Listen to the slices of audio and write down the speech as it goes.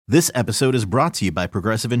This episode is brought to you by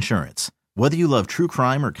Progressive Insurance. Whether you love true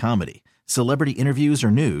crime or comedy, celebrity interviews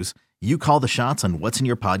or news, you call the shots on what's in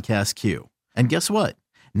your podcast queue. And guess what?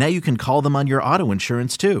 Now you can call them on your auto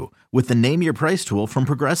insurance too with the Name Your Price tool from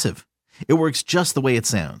Progressive. It works just the way it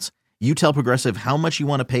sounds. You tell Progressive how much you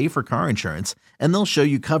want to pay for car insurance, and they'll show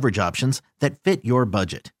you coverage options that fit your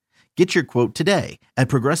budget. Get your quote today at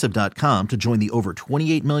Progressive.com to join the over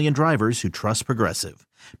 28 million drivers who trust Progressive.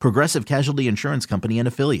 Progressive Casualty Insurance Company and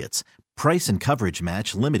Affiliates. Price and coverage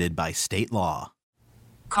match limited by state law.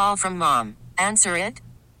 Call from mom. Answer it.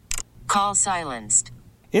 Call silenced.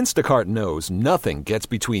 Instacart knows nothing gets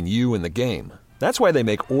between you and the game. That's why they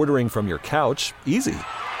make ordering from your couch easy.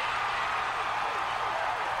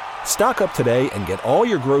 Stock up today and get all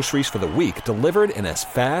your groceries for the week delivered in as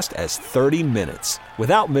fast as 30 minutes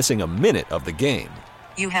without missing a minute of the game.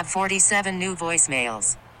 You have 47 new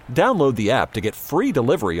voicemails. Download the app to get free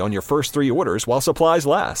delivery on your first 3 orders while supplies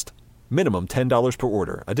last. Minimum $10 per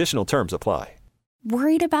order. Additional terms apply.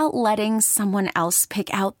 Worried about letting someone else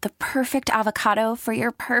pick out the perfect avocado for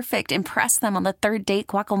your perfect impress them on the third date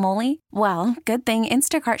guacamole? Well, good thing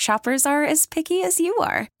Instacart shoppers are as picky as you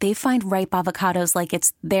are. They find ripe avocados like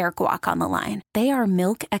it's their guac on the line. They are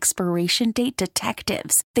milk expiration date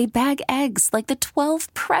detectives. They bag eggs like the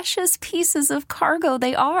 12 precious pieces of cargo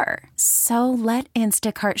they are. So let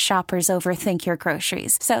Instacart shoppers overthink your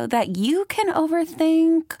groceries so that you can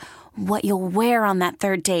overthink what you'll wear on that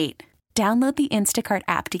third date. Download the Instacart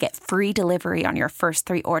app to get free delivery on your first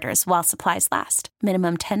 3 orders while supplies last.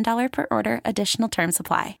 Minimum $10 per order. Additional terms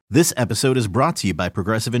apply. This episode is brought to you by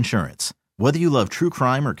Progressive Insurance. Whether you love true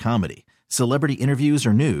crime or comedy, celebrity interviews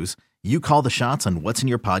or news, you call the shots on what's in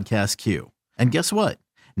your podcast queue. And guess what?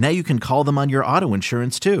 Now you can call them on your auto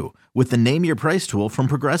insurance too with the Name Your Price tool from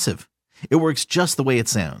Progressive. It works just the way it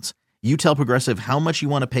sounds. You tell Progressive how much you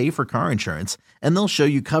want to pay for car insurance, and they'll show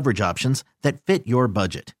you coverage options that fit your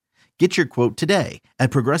budget. Get your quote today at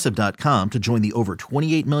Progressive.com to join the over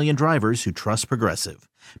 28 million drivers who trust Progressive.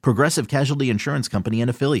 Progressive Casualty Insurance Company and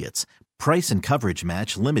Affiliates. Price and coverage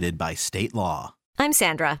match limited by state law. I'm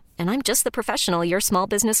Sandra, and I'm just the professional your small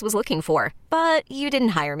business was looking for. But you didn't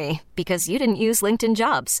hire me because you didn't use LinkedIn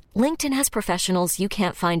Jobs. LinkedIn has professionals you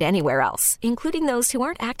can't find anywhere else, including those who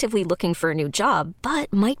aren't actively looking for a new job,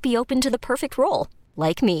 but might be open to the perfect role,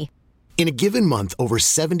 like me. In a given month, over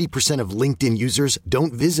 70% of LinkedIn users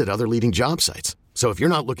don't visit other leading job sites. So if you're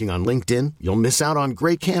not looking on LinkedIn, you'll miss out on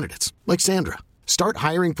great candidates like Sandra. Start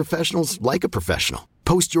hiring professionals like a professional.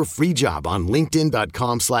 Post your free job on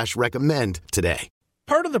linkedin.com/recommend today.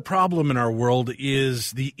 Part of the problem in our world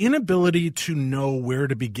is the inability to know where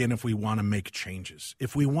to begin if we want to make changes.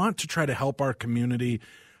 If we want to try to help our community,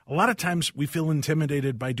 a lot of times we feel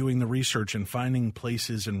intimidated by doing the research and finding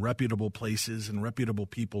places and reputable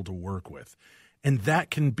people to work with. And that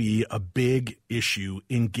can be a big issue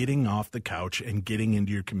in getting off the couch and getting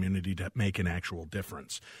into your community to make an actual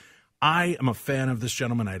difference. I am a fan of this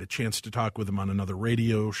gentleman. I had a chance to talk with him on another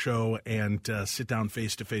radio show and sit down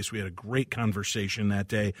face-to-face. We had a great conversation that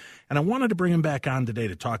day, and I wanted to bring him back on today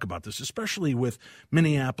to talk about this, especially with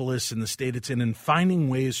Minneapolis and the state it's in, and finding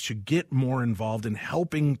ways to get more involved in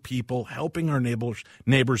helping people, helping our neighbors,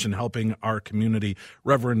 and helping our community.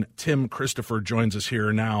 Reverend Tim Christopher joins us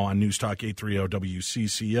here now on News Talk 830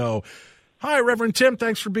 WCCO. Hi, Reverend Tim.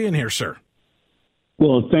 Thanks for being here, sir.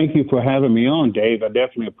 Well, thank you for having me on, Dave. I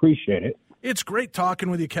definitely appreciate it. It's great talking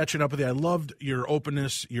with you, catching up with you. I loved your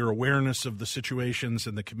openness, your awareness of the situations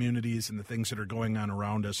and the communities and the things that are going on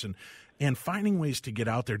around us and finding ways to get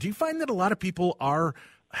out there. Do you find that a lot of people are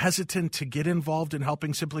hesitant to get involved in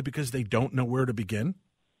helping simply because they don't know where to begin?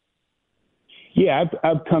 Yeah,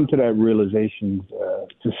 I've come to that realization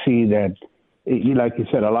to see that, like you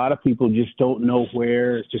said, a lot of people just don't know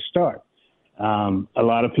where to start. A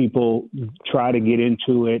lot of people try to get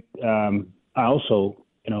into it also,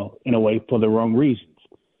 in a way for the wrong reasons.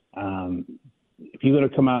 If you're going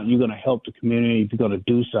to come out and you're going to help the community, if you're going to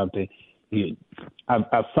do something,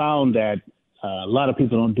 I've found that a lot of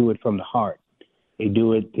people don't do it from the heart. They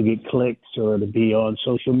do it to get clicks or to be on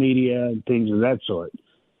social media and things of that sort.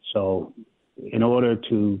 So in order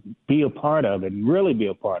to be a part of it and really be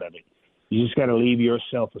a part of it, you just got to leave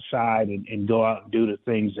yourself aside and go out and do the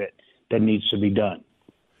things that needs to be done.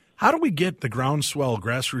 How do we get the groundswell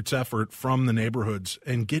grassroots effort from the neighborhoods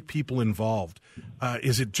and get people involved?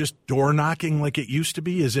 Is it just door knocking like it used to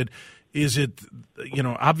be? Is it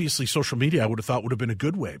obviously social media I would have thought would have been a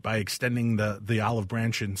good way by extending the olive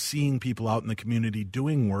branch and seeing people out in the community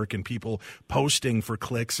doing work and people posting for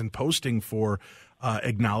clicks and posting for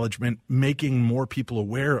acknowledgement, making more people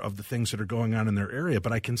aware of the things that are going on in their area.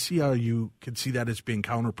 But I can see how you could see that as being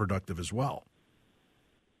counterproductive as well.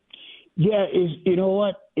 Yeah, you know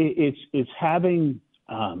what? It's having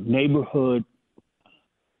neighborhood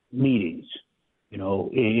meetings. You know,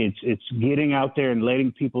 it's getting out there and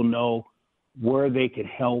letting people know where they can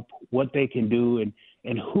help, what they can do,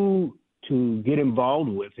 and who to get involved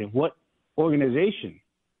with, and what organization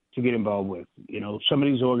to get involved with. You know, some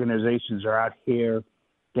of these organizations are out here.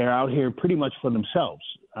 They're out here pretty much for themselves.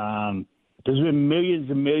 There's been millions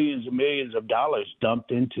and millions and millions of dollars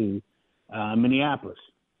dumped into Minneapolis,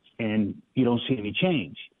 and you don't see any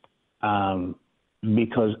change.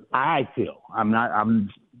 Because I feel I'm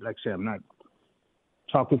like I said, I'm not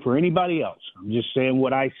talking for anybody else. I'm just saying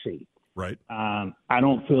what I see. Right. I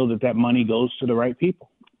don't feel that money goes to the right people.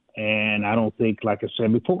 And I don't think, like I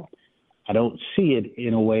said before, I don't see it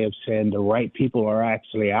in a way of saying the right people are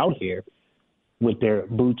actually out here with their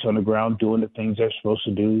boots on the ground doing the things they're supposed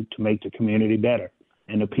to do to make the community better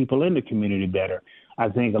and the people in the community better. I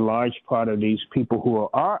think a large part of these people who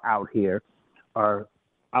are out here are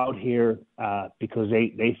out here because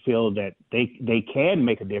they feel that they can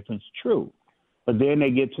make a difference, true. But then they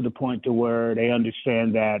get to the point to where they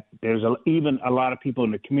understand that there's even a lot of people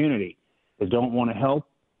in the community that don't want to help.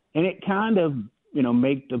 And it kind of,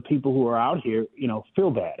 make the people who are out here, feel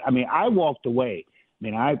bad. I mean, I walked away. I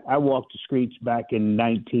mean, I walked the streets back in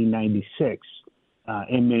 1996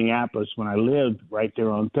 in Minneapolis when I lived right there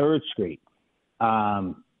on 3rd Street.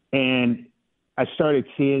 And I started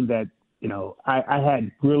seeing that, I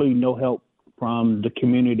had really no help from the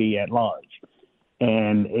community at large.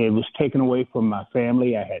 And it was taken away from my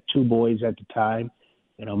family. I had 2 boys at the time,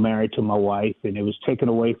 married to my wife, and it was taken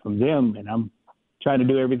away from them. And I'm trying to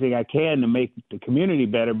do everything I can to make the community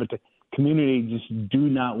better, but the community just do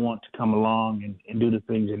not want to come along and do the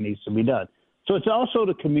things that needs to be done. So it's also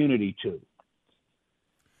the community, too.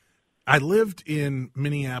 I lived in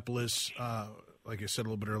Minneapolis, like I said a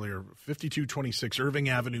little bit earlier, 5226 Irving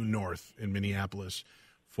Avenue North in Minneapolis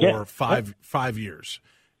for five years,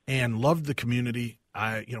 and loved the community.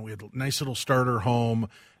 We had a nice little starter home.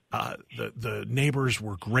 The neighbors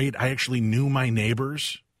were great. I actually knew my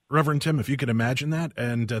neighbors, Reverend Tim, if you could imagine that.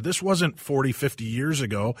 And this wasn't 40, 50 years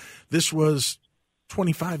ago. This was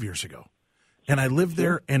 25 years ago. And I lived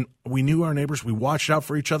there, and we knew our neighbors. We watched out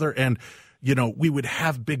for each other, and, we would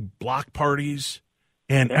have big block parties,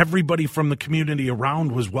 and everybody from the community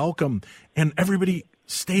around was welcome, and everybody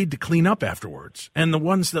stayed to clean up afterwards. And the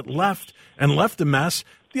ones that left a mess,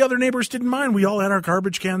 the other neighbors didn't mind. We all had our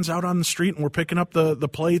garbage cans out on the street, and we're picking up the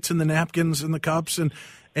plates and the napkins and the cups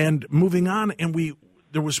and moving on. And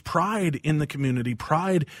there was pride in the community,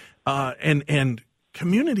 and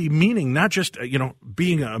community meaning not just,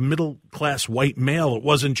 being a middle-class white male. It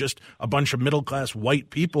wasn't just a bunch of middle-class white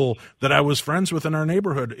people that I was friends with in our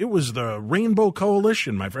neighborhood. It was the Rainbow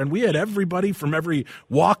Coalition, my friend. We had everybody from every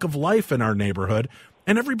walk of life in our neighborhood,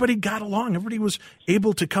 and everybody got along. Everybody was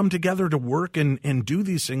able to come together to work and do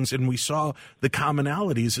these things, and we saw the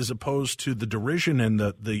commonalities as opposed to the derision and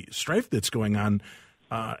the strife that's going on.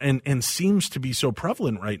 And seems to be so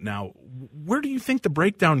prevalent right now. Where do you think the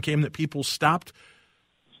breakdown came that people stopped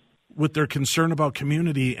with their concern about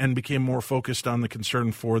community and became more focused on the concern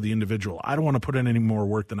for the individual? I don't want to put in any more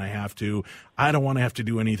work than I have to. I don't want to have to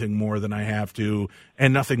do anything more than I have to,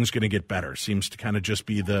 and nothing's going to get better. Seems to kind of just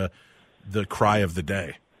be the cry of the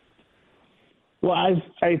day. Well,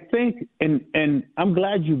 I think, and I'm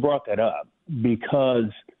glad you brought that up, because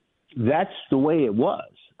that's the way it was.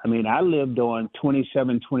 I mean, I lived on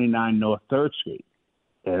 2729 North 3rd Street.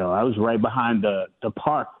 I was right behind the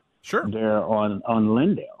park there on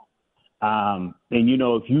Lindale. And,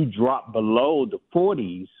 if you drop below the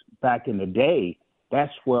 40s back in the day,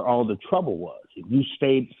 that's where all the trouble was. If you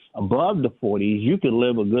stayed above the 40s, you could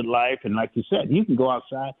live a good life. And like you said, you can go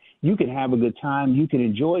outside, you can have a good time, you can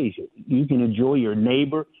enjoy your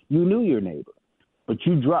neighbor. You knew your neighbor. But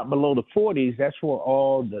you drop below the 40s, that's where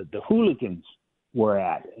all the hooligans were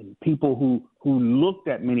at, and people who looked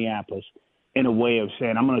at Minneapolis in a way of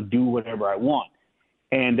saying, I'm going to do whatever I want.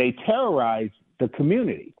 And they terrorized the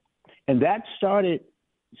community. And that started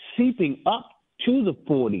seeping up to the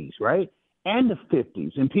 40s, right? And the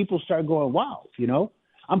 50s. And people started going, wow,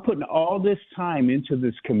 I'm putting all this time into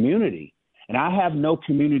this community, and I have no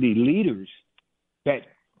community leaders that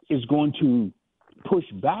is going to push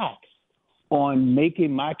back on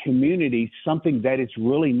making my community something that it's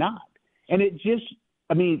really not. And it just,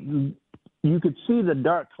 you could see the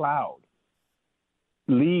dark cloud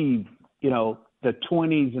leave, the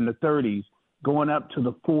 20s and the 30s, going up to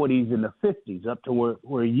the 40s and the 50s, up to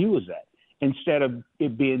where you was at, instead of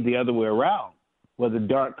it being the other way around, where the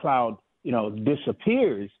dark cloud,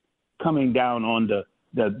 disappears, coming down on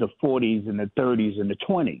the 40s and the 30s and the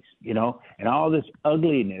 20s, you know, and all this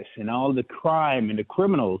ugliness and all the crime and the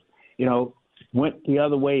criminals, you know, went the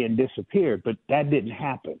other way and disappeared. But that didn't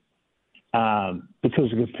happen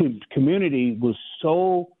because the community was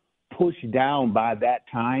so pushed down by that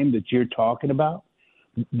time that you're talking about.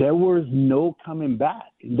 There was no coming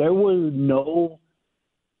back. There was no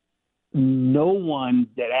one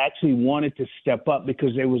that actually wanted to step up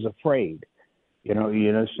because they was afraid. You know, you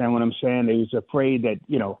understand what I'm saying? They was afraid that,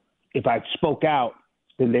 you know, if I spoke out,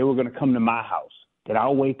 then they were going to come to my house, that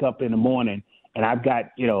I'll wake up in the morning and I've got,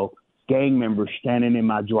 you know, gang members standing in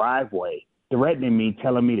my driveway threatening me,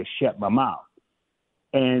 telling me to shut my mouth.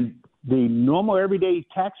 And the normal everyday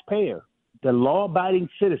taxpayer, the law-abiding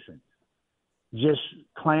citizen, just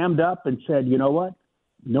clammed up and said, you know what?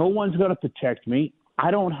 No one's going to protect me. I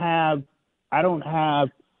don't have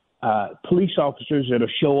police officers that'll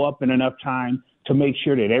show up in enough time to make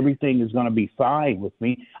sure that everything is going to be fine with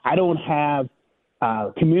me. I don't have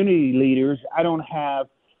community leaders. I don't have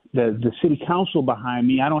the city council behind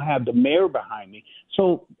me. I don't have the mayor behind me.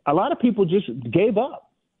 So a lot of people just gave up.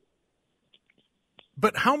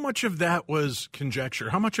 But how much of that was conjecture?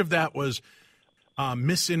 How much of that was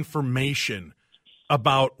misinformation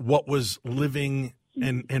about what was living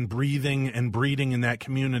and breathing and breeding in that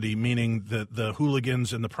community, meaning the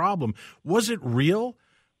hooligans and the problem? Was it real?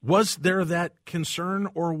 Was there that concern,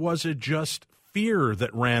 or was it just fear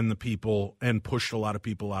that ran the people and pushed a lot of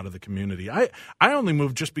people out of the community? I only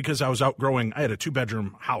moved just because I was outgrowing. I had a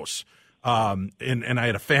 2-bedroom house, and I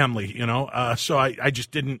had a family, you know, so I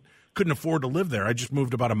just couldn't afford to live there. I just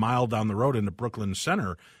moved about a mile down the road into Brooklyn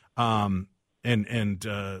Center, and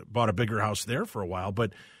bought a bigger house there for a while.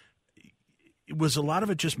 But was a lot of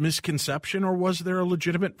it just misconception, or was there a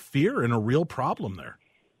legitimate fear and a real problem there?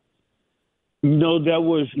 No, there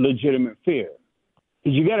was legitimate fear.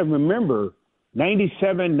 You got to remember,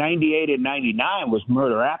 97, 98, and 99 was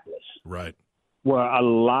Murderapolis. Right. Where a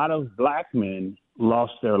lot of black men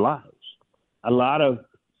lost their lives. A lot of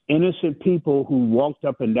innocent people who walked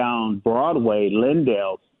up and down Broadway,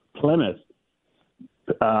 Lindale, Plymouth,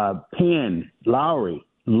 Penn, Lowry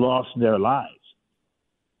lost their lives.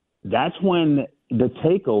 That's when the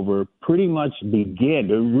takeover pretty much began,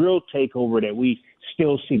 the real takeover that we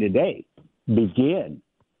still see today began.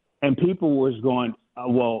 And people was going,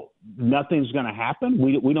 well, nothing's going to happen.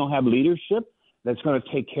 We don't have leadership that's going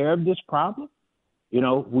to take care of this problem. You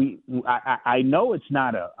know, I know it's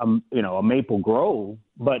not a Maple Grove,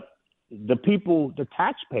 but the people, the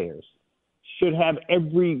taxpayers, should have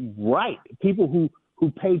every right. People who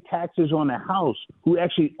pay taxes on their house, who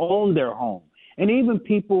actually own their home, and even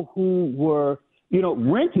people who were, you know,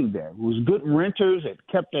 renting there, who was good renters that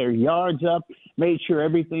kept their yards up, made sure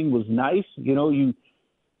everything was nice. You know,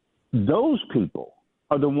 those people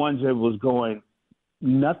are the ones that was going,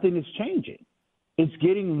 nothing is changing. It's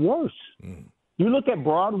getting worse. Mm. You look at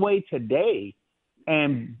Broadway today,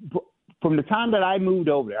 and from the time that I moved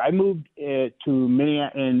over there, I moved in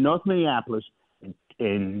North Minneapolis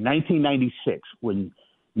in 1996 when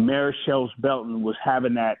Mayor Shels Belton was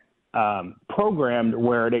having that program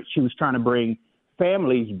where she was trying to bring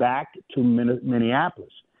families back to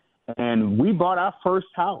Minneapolis. And we bought our first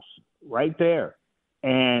house right there.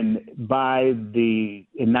 And in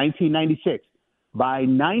 1996, by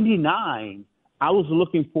 99, I was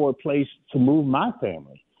looking for a place to move my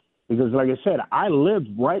family because, like I said, I lived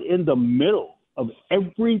right in the middle of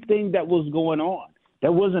everything that was going on.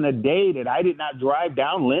 There wasn't a day that I did not drive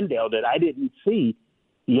down Lindale that I didn't see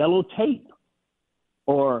yellow tape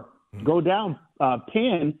or go down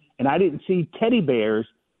Penn and I didn't see teddy bears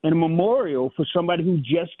and a memorial for somebody who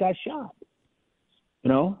just got shot. You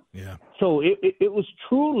know? Yeah. So it was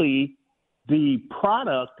truly the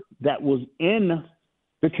product that was in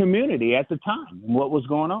the community at the time and what was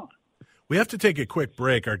going on. We have to take a quick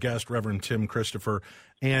break. Our guest, Reverend Tim Christopher,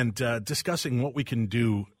 and discussing what we can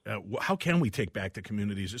do. How can we take back the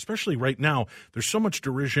communities, especially right now? There's so much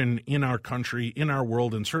derision in our country, in our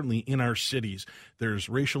world, and certainly in our cities. There's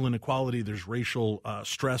racial inequality. There's racial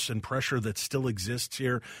stress and pressure that still exists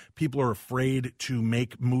here. People are afraid to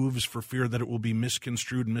make moves for fear that it will be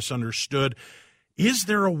misconstrued and misunderstood. Is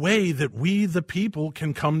there a way that we, the people,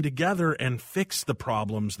 can come together and fix the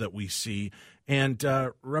problems that we see? And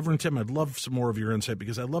Reverend Tim, I'd love some more of your insight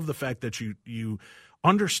because I love the fact that you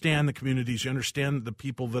understand the communities, you understand the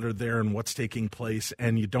people that are there and what's taking place,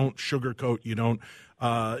 and you don't sugarcoat, you don't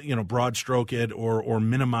broad stroke it or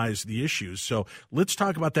minimize the issues. So let's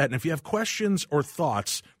talk about that. And if you have questions or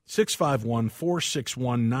thoughts,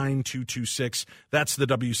 651-461-9226. That's the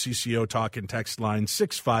WCCO talk and text line,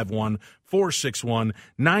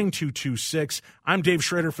 651-461-9226. I'm Dave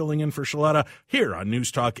Schrader filling in for Shaletta here on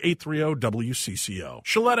News Talk 830 WCCO.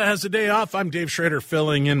 Shaletta has a day off. I'm Dave Schrader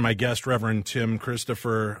filling in. My guest, Reverend Tim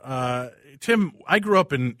Christopher. Tim, I grew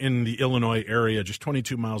up in the Illinois area, just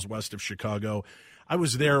 22 miles west of Chicago. I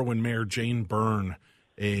was there when Mayor Jane Byrne,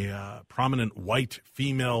 a prominent white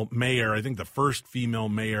female mayor, I think the first female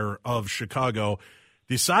mayor of Chicago,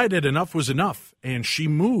 decided enough was enough, and she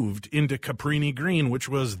moved into Cabrini Green, which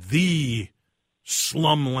was the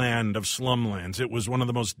slumland of slumlands. It was one of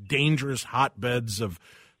the most dangerous hotbeds of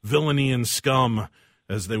villainy and scum,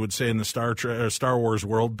 as they would say in the Star Wars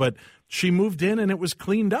world. But she moved in, and it was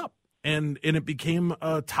cleaned up, and it became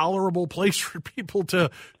a tolerable place for people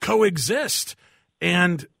to coexist.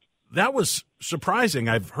 And that was surprising.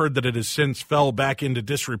 I've heard that it has since fell back into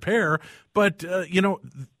disrepair, but,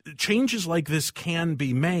 changes like this can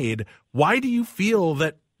be made. Why do you feel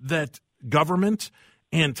that government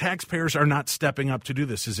and taxpayers are not stepping up to do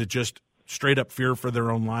this? Is it just straight up fear for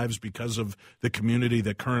their own lives because of the community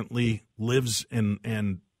that currently lives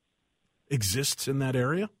and exists in that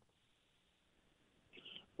area?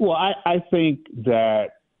 Well, I think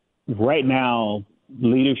that right now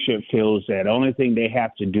leadership feels that the only thing they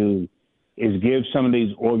have to do is give some of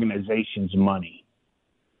these organizations money.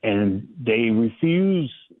 And they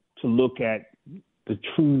refuse to look at the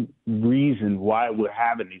true reason why we're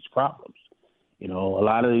having these problems. A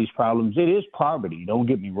lot of these problems, it is poverty, don't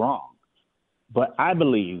get me wrong. But I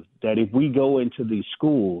believe that if we go into these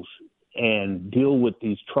schools and deal with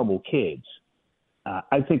these troubled kids,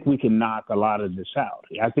 I think we can knock a lot of this out.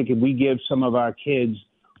 I think if we give some of our kids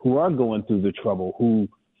who are going through the trouble, who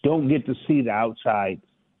don't get to see the outside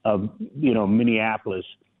of, Minneapolis,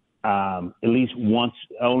 at least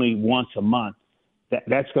only once a month,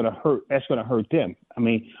 that's going to hurt. That's going to hurt them. I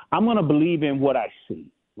mean, I'm going to believe in what I see,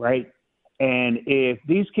 right? And if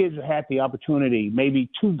these kids had the opportunity maybe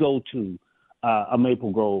to go to a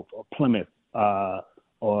Maple Grove or Plymouth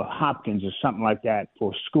or Hopkins or something like that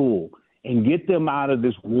for school and get them out of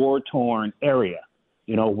this war-torn area,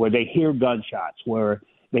 where they hear gunshots, where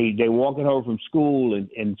they walking home from school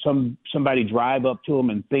and somebody drive up to them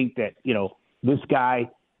and think that, this guy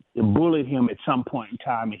bullied him at some point in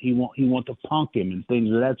time and he want to punk him and things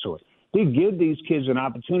of that sort. They give these kids an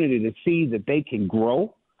opportunity to see that they can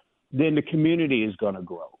grow, then the community is going to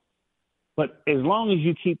grow. But as long as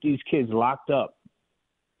you keep these kids locked up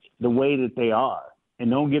the way that they are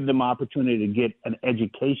and don't give them opportunity to get an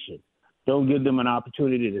education, don't give them an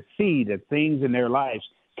opportunity to see that things in their lives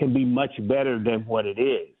can be much better than what it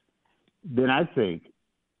is, then I think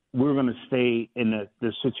we're going to stay in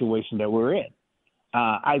the situation that we're in.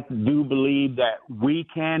 I do believe that we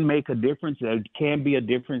can make a difference. There can be a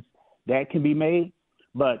difference that can be made,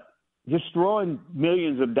 but just throwing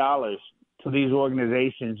millions of dollars to these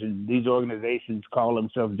organizations and these organizations call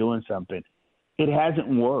themselves doing something, it hasn't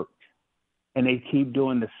worked. And they keep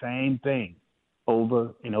doing the same thing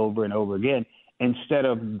over and over and over again, instead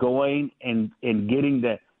of going and getting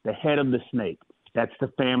the head of the snake. That's the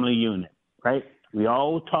family unit, right? We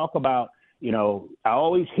all talk about, I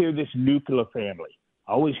always hear this nuclear family.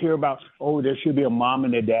 I always hear about, there should be a mom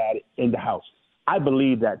and a dad in the house. I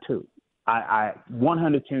believe that too. I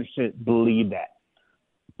 110% believe that.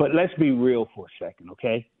 But let's be real for a second,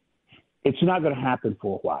 okay? It's not going to happen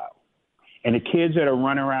for a while. And the kids that are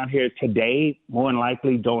running around here today, more than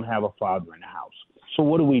likely, don't have a father in the house. So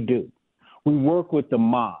what do? We work with the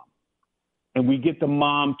mom, and we get the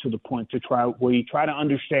mom to the point where you try to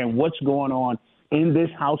understand what's going on in this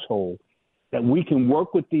household, that we can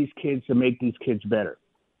work with these kids to make these kids better.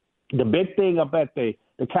 The big thing up at the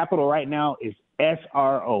Capitol right now is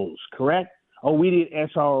SROs, correct? We need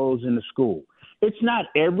SROs in the school. It's not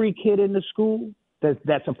every kid in the school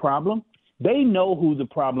that's a problem. They know who the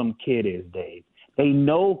problem kid is, Dave. They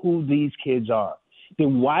know who these kids are.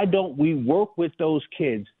 Then why don't we work with those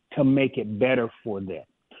kids to make it better for them?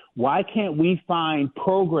 Why can't we find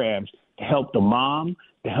programs to help the mom,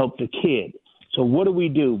 to help the kid? So what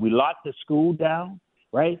do? We lock the school down,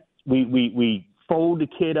 right? We fold the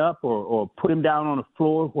kid up or put him down on the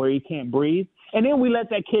floor where he can't breathe. And then we let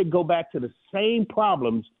that kid go back to the same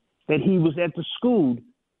problems that he was at the school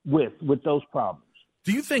with those problems.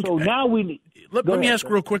 Do you think? So now we let me ask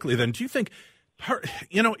real quickly then. Do you think?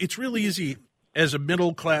 It's really easy as a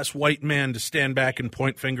middle class white man to stand back and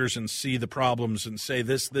point fingers and see the problems and say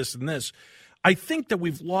this, and this. I think that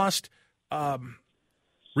we've lost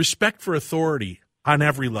respect for authority on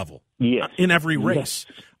every level, in every race.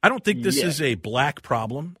 Yes. I don't think this is a black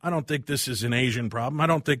problem. I don't think this is an Asian problem. I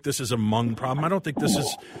don't think this is a Hmong problem. I don't think this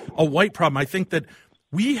is a white problem. I think that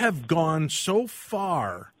we have gone so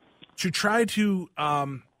far to try to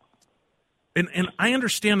and I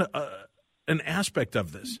understand an aspect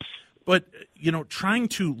of this, but, trying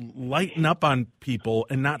to lighten up on people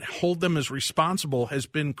and not hold them as responsible has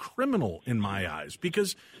been criminal in my eyes,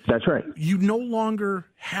 because that's right. You no longer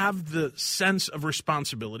have the sense of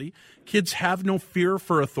responsibility. Kids have no fear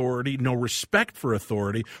for authority, no respect for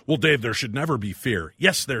authority. Well, Dave, there should never be fear.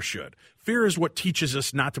 Yes, there should. Fear is what teaches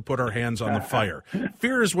us not to put our hands on the fire.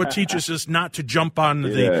 Fear is what teaches us not to jump on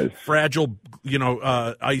the fragile,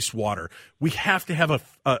 ice water. We have to have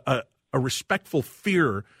a respectful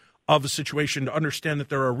fear of a situation to understand that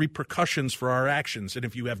there are repercussions for our actions. And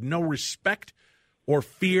if you have no respect or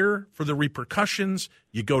fear for the repercussions,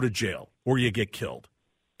 you go to jail or you get killed.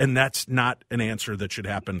 And that's not an answer that should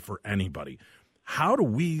happen for anybody. How do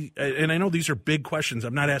we, and I know these are big questions,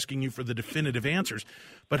 I'm not asking you for the definitive answers,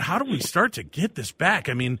 but how do we start to get this back?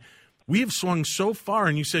 I mean, we have swung so far,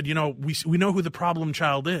 and you said, we know who the problem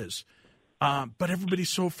child is. But everybody's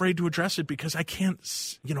so afraid to address it because I can't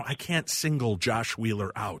single Josh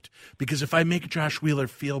Wheeler out, because if I make Josh Wheeler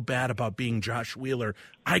feel bad about being Josh Wheeler,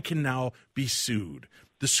 I can now be sued.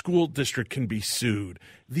 The school district can be sued.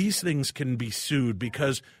 These things can be sued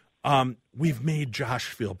because we've made Josh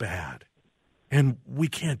feel bad, and we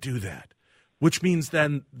can't do that, which means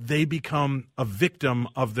then they become a victim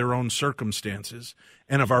of their own circumstances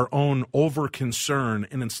and of our own over concern.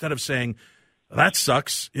 And instead of saying, that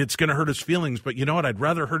sucks, it's going to hurt his feelings, but you know what? I'd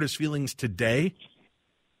rather hurt his feelings today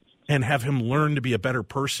and have him learn to be a better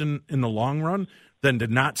person in the long run than to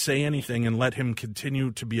not say anything and let him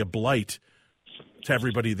continue to be a blight to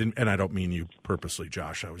everybody. And I don't mean you purposely,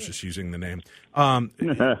 Josh. I was just using the name.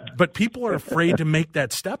 But people are afraid to make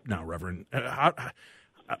that step now, Reverend.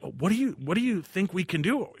 What do you think we can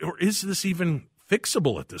do? Or is this even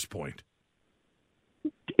fixable at this point?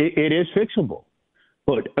 It is fixable.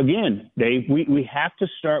 But again, Dave, we have to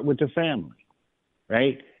start with the family,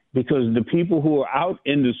 right? Because the people who are out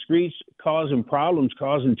in the streets causing problems,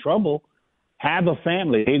 causing trouble, have a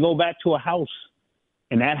family. They go back to a house,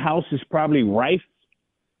 and that house is probably rife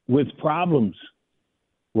with problems,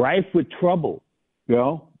 rife with trouble.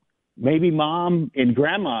 Maybe mom and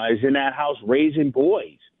grandma is in that house raising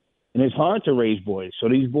boys, and it's hard to raise boys. So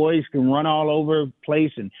these boys can run all over the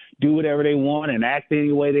place and do whatever they want and act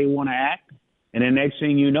any way they want to act. And the next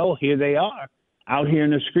thing you know, here they are out here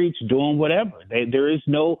in the streets doing whatever. There is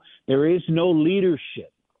no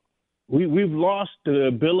leadership. We've lost the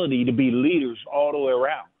ability to be leaders all the way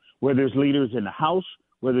around. Where there's leaders in the House,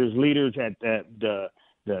 where there's leaders at the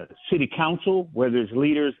city council, where there's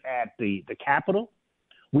leaders at the Capitol,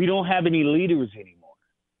 we don't have any leaders anymore.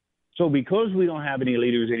 So because we don't have any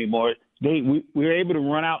leaders anymore, we're able to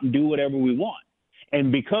run out and do whatever we want. And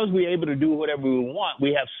because we're able to do whatever we want,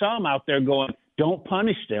 we have some out there going, don't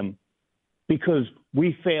punish them because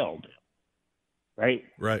we failed them, right?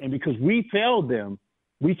 Right. And because we failed them,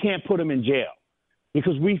 we can't put them in jail.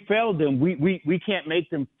 Because we failed them, we can't make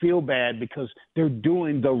them feel bad because they're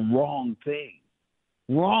doing the wrong thing.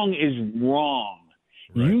 Wrong is wrong.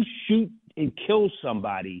 Right. You shoot and kill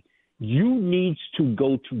somebody, you need to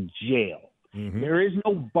go to jail. Mm-hmm. There is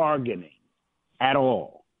no bargaining at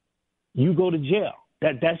all. You go to jail.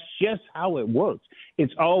 That's just how it works.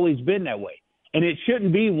 It's always been that way. And it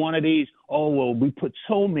shouldn't be one of these, we put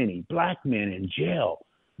so many black men in jail.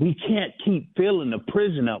 We can't keep filling the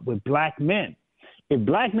prison up with black men. If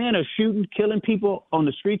black men are shooting, killing people on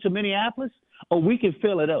the streets of Minneapolis, we can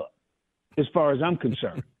fill it up as far as I'm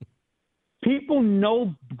concerned. People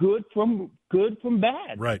know good from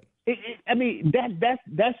bad. Right.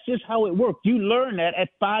 That's just how it works. You learn that at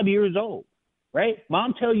 5 years old. Right?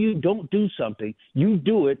 Mom tell you don't do something. You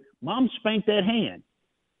do it. Mom spanked that hand.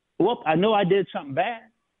 Well, I know I did something bad,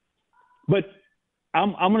 but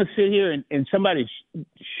I'm going to sit here and somebody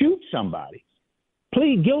shoot somebody,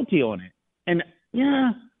 plead guilty on it. And,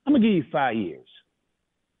 I'm going to give you 5 years.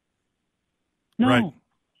 No, right.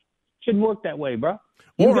 Shouldn't work that way, bro.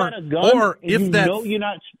 Or if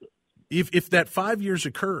that 5 years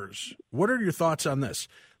occurs, what are your thoughts on this?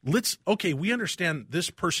 We understand this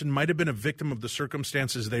person might have been a victim of the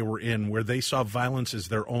circumstances they were in where they saw violence as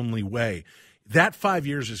their only way. That 5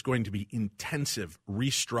 years is going to be intensive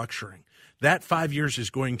restructuring. That 5 years is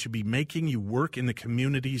going to be making you work in the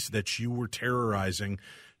communities that you were terrorizing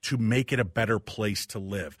to make it a better place to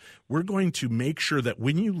live. We're going to make sure that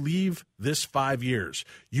when you leave this 5 years,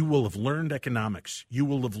 you will have learned economics. You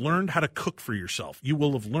will have learned how to cook for yourself. You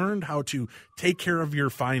will have learned how to take care of your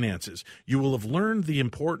finances. You will have learned the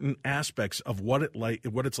important aspects of what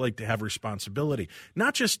it's like to have responsibility,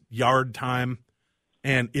 not just yard time.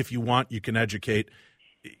 And if you want, you can educate.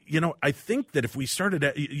 I think that if we started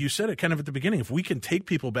at, you said it kind of at the beginning, if we can take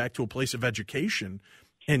people back to a place of education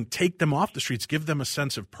and take them off the streets, give them a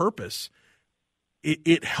sense of purpose,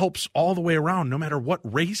 it helps all the way around. No matter what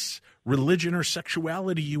race, religion, or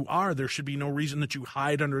sexuality you are, there should be no reason that you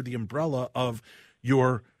hide under the umbrella of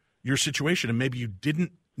your situation. And maybe you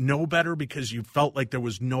didn't know better because you felt like there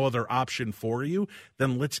was no other option for you.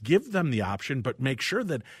 Then let's give them the option, but make sure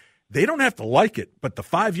that they don't have to like it, but the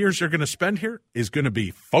 5 years they're going to spend here is going to be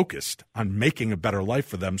focused on making a better life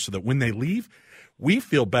for them so that when they leave, we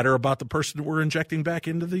feel better about the person that we're injecting back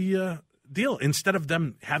into the deal instead of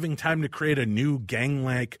them having time to create a new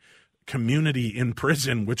gang-like community in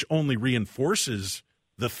prison, which only reinforces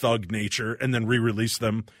the thug nature and then re-release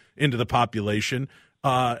them into the population.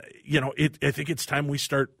 I think it's time we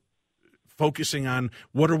start focusing on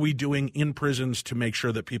what are we doing in prisons to make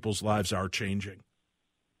sure that people's lives are changing.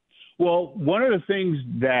 Well, one of the things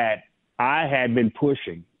that I had been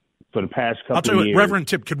pushing for the past couple I'll tell you of years. what, Reverend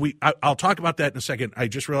Tip, I'll talk about that in a second. I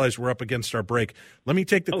just realized we're up against our break. Let me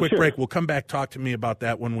take the quick break. We'll come back, talk to me about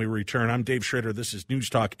that when we return. I'm Dave Schrader. This is News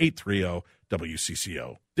Talk 830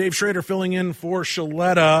 WCCO. Dave Schrader filling in for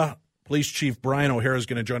Shaletta. Police Chief Brian O'Hara is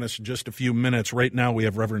going to join us in just a few minutes. Right now we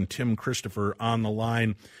have Reverend Tim Christopher on the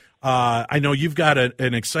line. I know you've got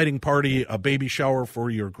an exciting party, a baby shower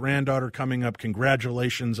for your granddaughter coming up.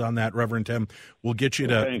 Congratulations on that, Reverend Tim. We'll get you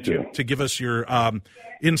to give us your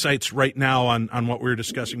insights right now on what we were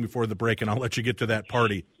discussing before the break, and I'll let you get to that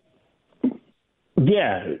party.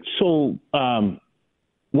 Yeah. So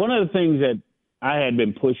one of the things that I had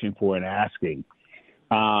been pushing for and asking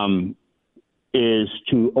is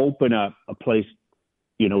to open up a place.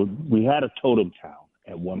 We had a totem town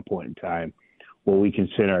at one point in time where we can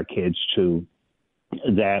send our kids to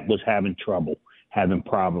that was having trouble, having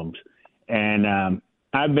problems. And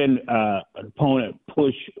I've been an opponent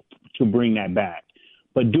push to bring that back,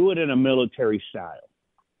 but do it in a military style,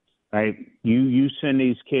 right? You send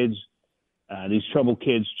these kids, these troubled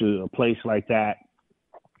kids to a place like that.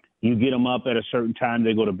 You get them up at a certain time.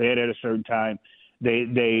 They go to bed at a certain time.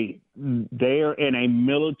 They are in a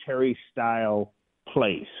military style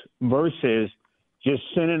place versus just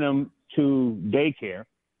sending them to daycare,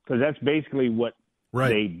 because that's basically what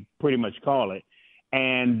they pretty much call it.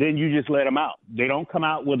 And then you just let them out. They don't come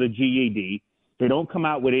out with a GED. They don't come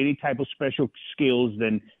out with any type of special skills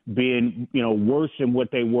than being, worse than what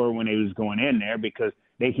they were when they was going in there, because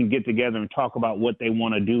they can get together and talk about what they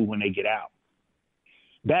want to do when they get out.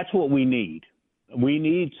 That's what we need. We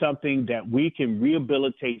need something that we can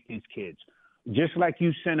rehabilitate these kids. Just like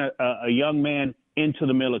you send a young man into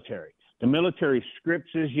the military. The military scripts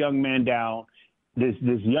this young man down, this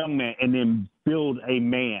young man, and then build a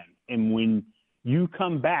man. And when you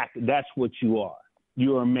come back, that's what you are.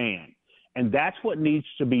 You're a man. And that's what needs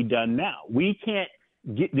to be done now. We can't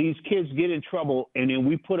get these kids get in trouble and then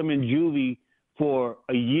we put them in juvie for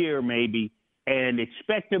a year maybe and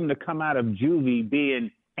expect them to come out of juvie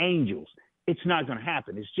being angels. It's not going to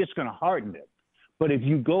happen. It's just going to harden them. But if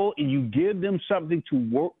you go and you give them something to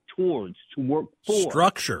work towards, to work for,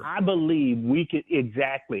 structure, I believe we can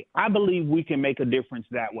make a difference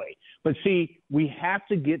that way. But see, we have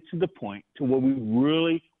to get to the point to where we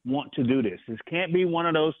really want to do this. This can't be one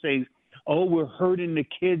of those things, we're hurting the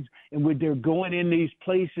kids and they're going in these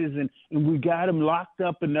places and we got them locked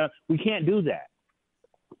up. And we can't do that.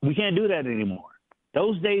 We can't do that anymore.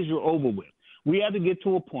 Those days are over with. We have to get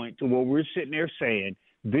to a point to where we're sitting there saying,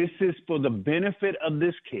 this is for the benefit of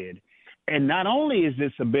this kid. And not only is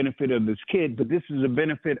this a benefit of this kid, but this is a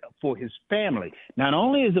benefit for his family. Not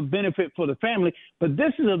only is a benefit for the family, but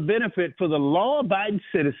this is a benefit for the law-abiding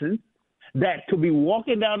citizens that could be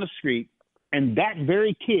walking down the street and that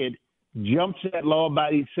very kid jumps that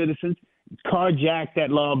law-abiding citizen, carjack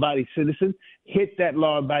that law-abiding citizen, hit that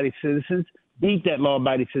law-abiding citizen, beat that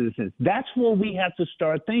law-abiding citizen. That's where we have to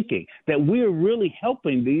start thinking, that we're really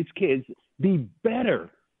helping these kids be better.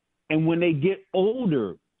 And when they get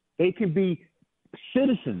older, they can be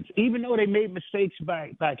citizens. Even though they made mistakes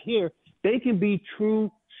back here, they can be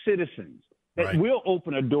true citizens that will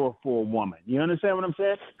open a door for a woman. You understand what I'm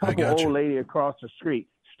saying? Help an old lady across the street,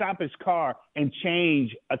 stop his car and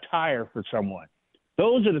change a tire for someone.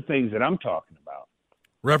 Those are the things that I'm talking about.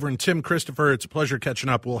 Reverend Tim Christopher, it's a pleasure catching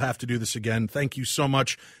up. We'll have to do this again. Thank you so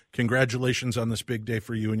much. Congratulations on this big day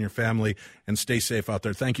for you and your family, and stay safe out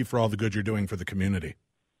there. Thank you for all the good you're doing for the community.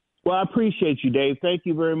 Well, I appreciate you, Dave. Thank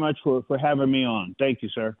you very much for having me on. Thank you,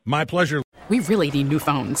 sir. My pleasure. We really need new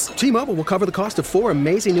phones. T-Mobile will cover the cost of 4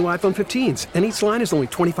 amazing new iPhone 15s, and each line is only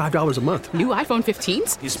 $25 a month. New iPhone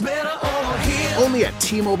 15s? It's better over here. Only at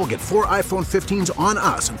T-Mobile, get 4 iPhone 15s on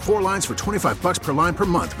us and 4 lines for $25 per line per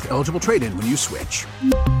month with eligible trade-in when you switch.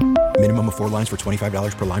 Minimum of 4 lines for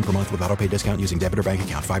 $25 per line per month with autopay discount using debit or bank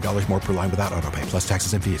account. $5 more per line without autopay, plus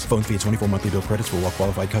taxes and fees. Phone fee at 24 monthly bill credits for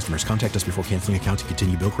well-qualified customers. Contact us before canceling account to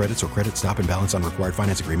continue bill credits or credit stop and balance on required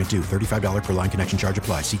finance agreement due. $35 per line connection charge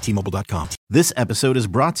applies. See T-Mobile.com. This episode is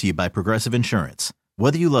brought to you by Progressive Insurance.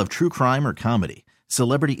 Whether you love true crime or comedy,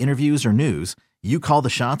 celebrity interviews or news, you call the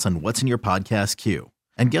shots on what's in your podcast queue.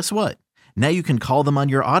 And guess what? Now you can call them on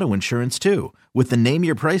your auto insurance too with the Name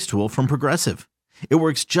Your Price tool from Progressive. It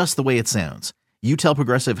works just the way it sounds. You tell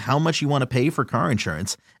Progressive how much you want to pay for car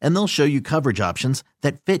insurance, and they'll show you coverage options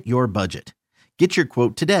that fit your budget. Get your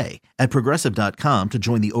quote today at Progressive.com to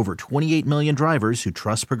join the over 28 million drivers who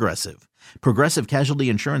trust Progressive. Progressive Casualty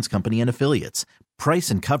Insurance Company and Affiliates.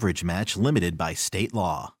 Price and coverage match limited by state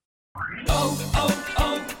law. O'Reilly.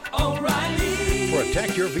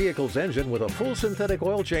 Protect your vehicle's engine with a full synthetic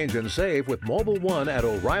oil change and save with Mobil 1 at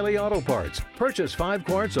O'Reilly Auto Parts. Purchase 5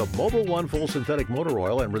 quarts of Mobil 1 full synthetic motor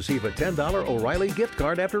oil and receive a $10 O'Reilly gift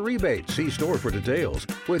card after rebate. See store for details.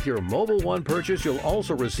 With your Mobil 1 purchase, you'll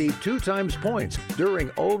also receive 2 times points during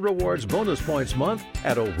Old Rewards Bonus Points Month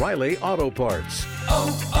at O'Reilly Auto Parts.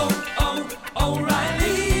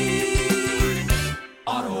 O'Reilly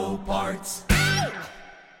Auto Parts.